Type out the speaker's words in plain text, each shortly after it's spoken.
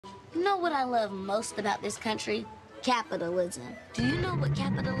You know what I love most about this country? Capitalism. Do you know what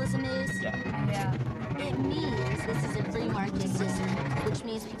capitalism is? Yeah. It means this is a free market system, which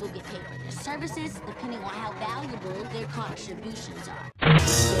means people get paid for their services depending on how valuable their contributions are.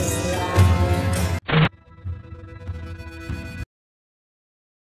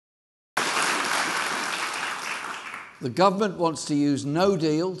 The government wants to use no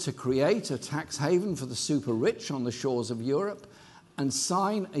deal to create a tax haven for the super rich on the shores of Europe and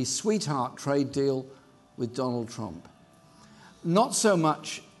sign a sweetheart trade deal with Donald Trump. Not so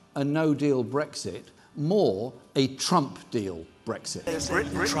much a no-deal Brexit, more a Trump deal Brexit.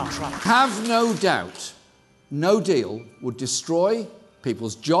 Have no doubt, no deal would destroy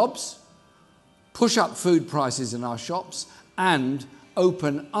people's jobs, push up food prices in our shops, and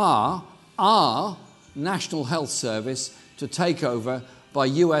open our National Health Service to take over by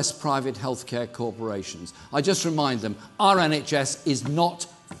US private healthcare corporations. I just remind them, our NHS is not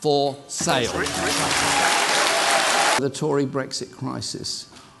for sale. The Tory Brexit crisis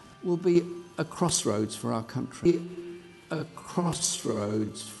will be a crossroads for our country. A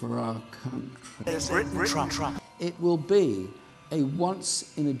crossroads for our country. It will be a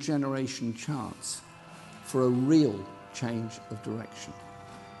once-in-a-generation chance for a real change of direction.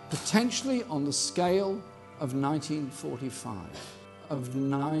 Potentially on the scale of 1945.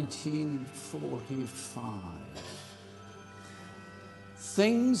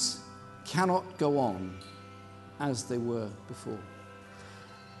 Things cannot go on as they were before.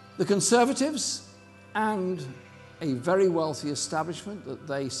 The Conservatives and a very wealthy establishment that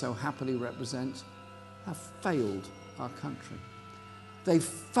they so happily represent have failed our country. They've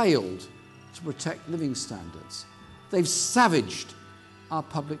failed to protect living standards. They've savaged our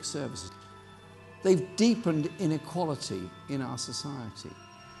public services. They've deepened inequality in our society.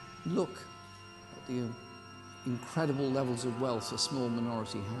 Look at the incredible levels of wealth a small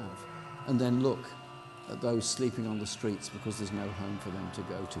minority have, and then look at those sleeping on the streets because there's no home for them to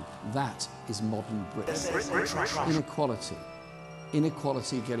go to. That is modern Britain. Inequality.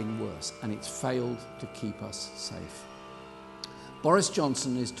 Inequality getting worse, and it's failed to keep us safe. Boris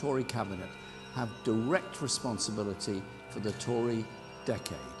Johnson and his Tory cabinet have direct responsibility for the Tory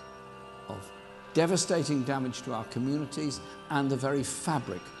decade of devastating damage to our communities and the very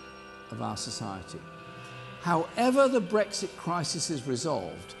fabric of our society. However the Brexit crisis is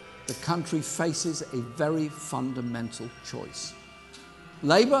resolved, the country faces a very fundamental choice.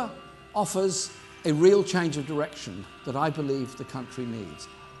 Labour offers a real change of direction that I believe the country needs.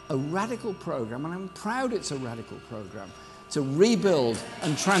 A radical programme, and I'm proud it's a radical programme, to rebuild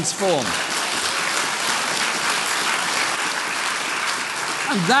and transform.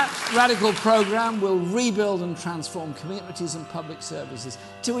 And that radical programme will rebuild and transform communities and public services,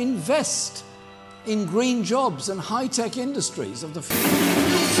 to invest in green jobs and high-tech industries of the future,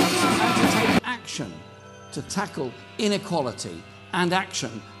 and to take action to tackle inequality and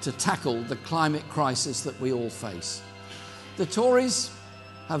action to tackle the climate crisis that we all face. The Tories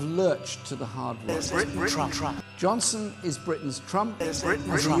have lurched to the hard road. Johnson is Britain's Trump, as the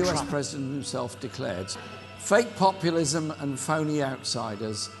US President himself declared. Fake populism and phony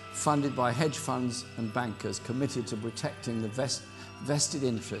outsiders funded by hedge funds and bankers committed to protecting the vested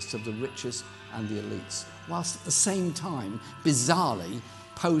interests of the richest and the elites, whilst at the same time, bizarrely,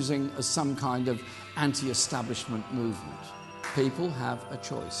 posing as some kind of anti-establishment movement. People have a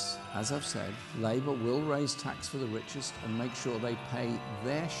choice. As I've said, Labour will raise tax for the richest and make sure they pay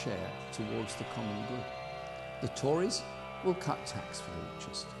their share towards the common good. The Tories will cut tax for the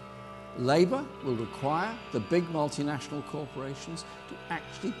richest. Labour will require the big multinational corporations to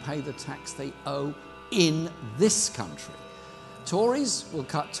actually pay the tax they owe in this country. Tories will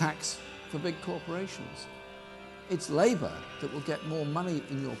cut tax for big corporations. It's Labour that will get more money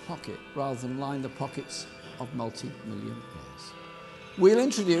in your pocket rather than line the pockets of multi-millionaires. We'll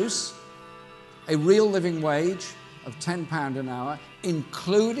introduce a real living wage of £10 an hour,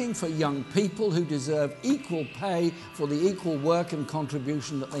 including for young people who deserve equal pay for the equal work and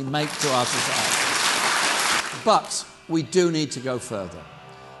contribution that they make to our society. But we do need to go further.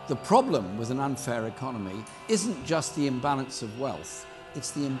 The problem with an unfair economy isn't just the imbalance of wealth, it's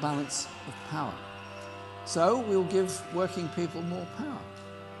the imbalance of power. So we'll give working people more power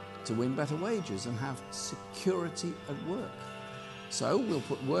to win better wages and have security at work. So we'll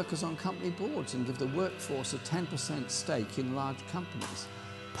put workers on company boards and give the workforce a 10% stake in large companies,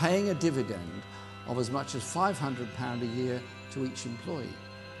 paying a dividend of as much as £500 a year to each employee.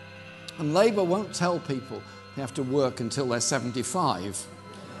 And Labour won't tell people they have to work until they're 75.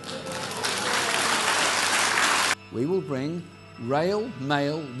 We will bring rail,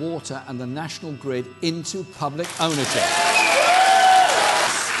 mail, water and the national grid into public ownership.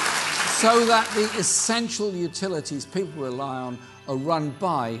 so that the essential utilities people rely on are run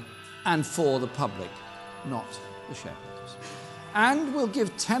by and for the public, not the shareholders. And will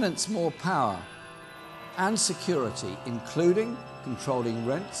give tenants more power and security, including controlling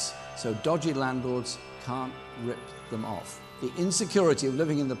rents, so dodgy landlords can't rip them off. The insecurity of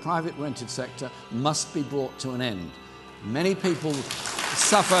living in the private rented sector must be brought to an end. Many people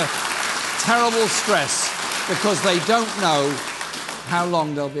suffer terrible stress because they don't know how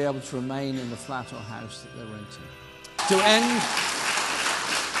long they'll be able to remain in the flat or house that they're renting. To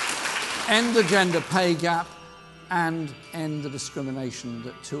end the gender pay gap and end the discrimination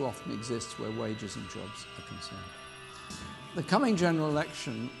that too often exists where wages and jobs are concerned. The coming general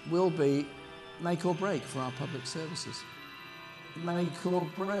election will be make or break for our public services. Make or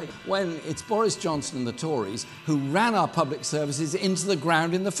break. When it's Boris Johnson and the Tories who ran our public services into the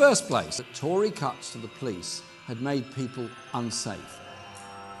ground in the first place. The Tory cuts to the police had made people unsafe.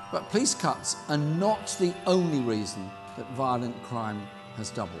 But police cuts are not the only reason that violent crime has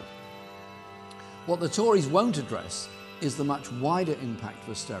doubled. What the Tories won't address is the much wider impact of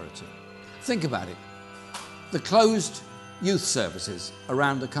austerity. Think about it. The closed youth services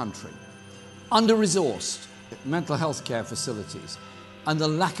around the country, under-resourced mental health care facilities, and the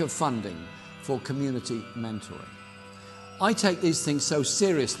lack of funding for community mentoring. I take these things so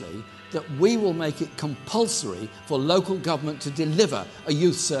seriously that we will make it compulsory for local government to deliver a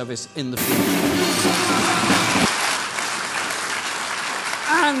youth service in the future.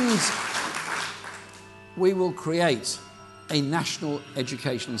 And we will create a national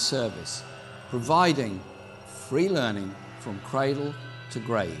education service, providing free learning from cradle to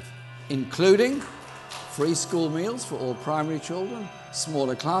grave, including free school meals for all primary children,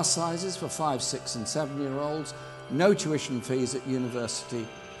 smaller class sizes for 5-, 6- and 7-year-olds, no tuition fees at university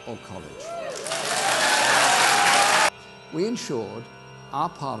or college. We ensured our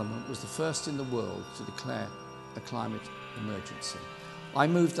Parliament was the first in the world to declare a climate emergency. I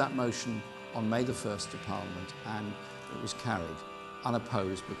moved that motion on May the 1st to Parliament, and it was carried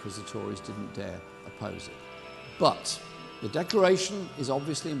unopposed because the Tories didn't dare oppose it. But the declaration is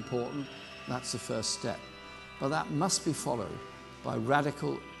obviously important. That's the first step. But that must be followed by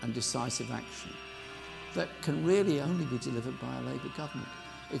radical and decisive action that can really only be delivered by a Labour government.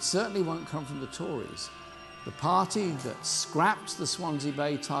 It certainly won't come from the Tories, the party that scrapped the Swansea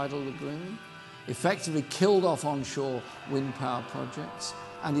Bay tidal lagoon, effectively killed off onshore wind power projects,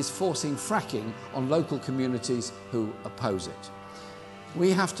 and is forcing fracking on local communities who oppose it.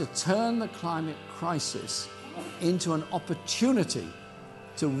 We have to turn the climate crisis into an opportunity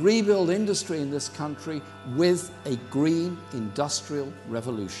to rebuild industry in this country with a green industrial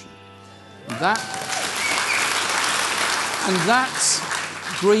revolution. That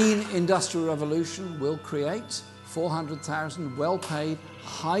green industrial revolution will create 400,000 well-paid,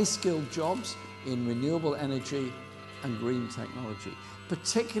 high-skilled jobs in renewable energy and green technology,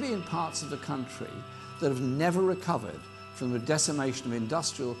 particularly in parts of the country that have never recovered from the decimation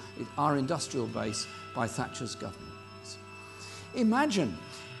of our industrial base by Thatcher's government. Imagine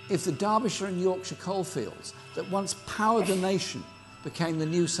if the Derbyshire and Yorkshire coalfields that once powered the nation became the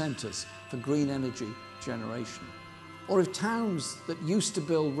new centres for green energy generation. Or if towns that used to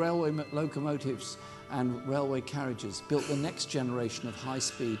build railway locomotives and railway carriages built the next generation of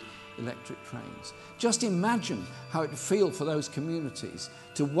high-speed electric trains. Just imagine how it would feel for those communities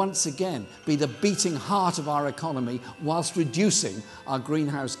to once again be the beating heart of our economy whilst reducing our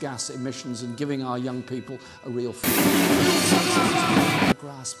greenhouse gas emissions and giving our young people a real future.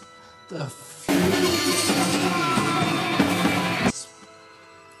 Grasp the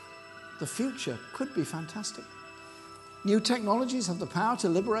future could be fantastic. New technologies have the power to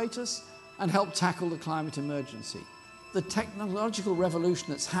liberate us and help tackle the climate emergency. The technological revolution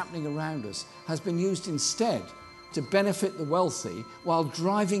that's happening around us has been used instead to benefit the wealthy while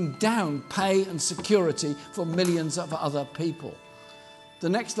driving down pay and security for millions of other people. The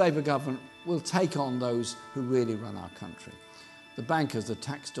next Labour government will take on those who really run our country, the bankers, the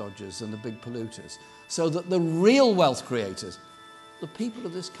tax dodgers and the big polluters, so that the real wealth creators, the people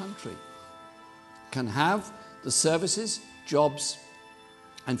of this country, can have the services, jobs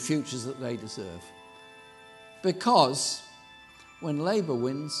and futures that they deserve. Because when Labour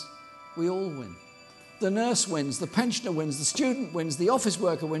wins, we all win. The nurse wins, the pensioner wins, the student wins, the office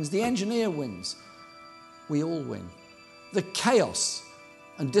worker wins, the engineer wins. We all win. The chaos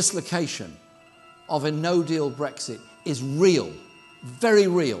and dislocation of a no-deal Brexit is real, very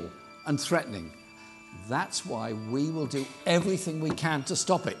real and threatening. That's why we will do everything we can to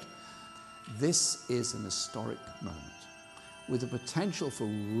stop it. This is an historic moment with the potential for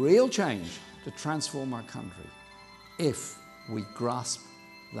real change to transform our country if we grasp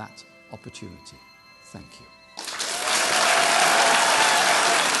that opportunity. Thank you.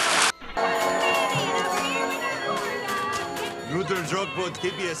 Нудр Джокбо,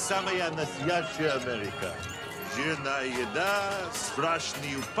 тебе самая настоящая Америка. Жирная еда,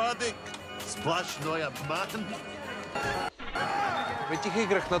 страшный упадок, сплошной обман. В этих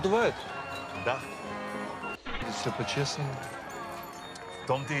играх надувают? Да. Все по-честному. В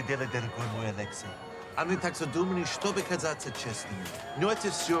том-то и дело, дорогой мой Алексей. Они так задуманы, чтобы казаться честными. Но это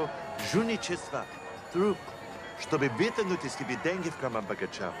все жульничество, трюк, чтобы вытянуть из тебя деньги в карман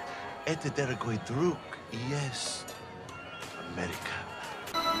богача. Это, дорогой друг, и есть Америка.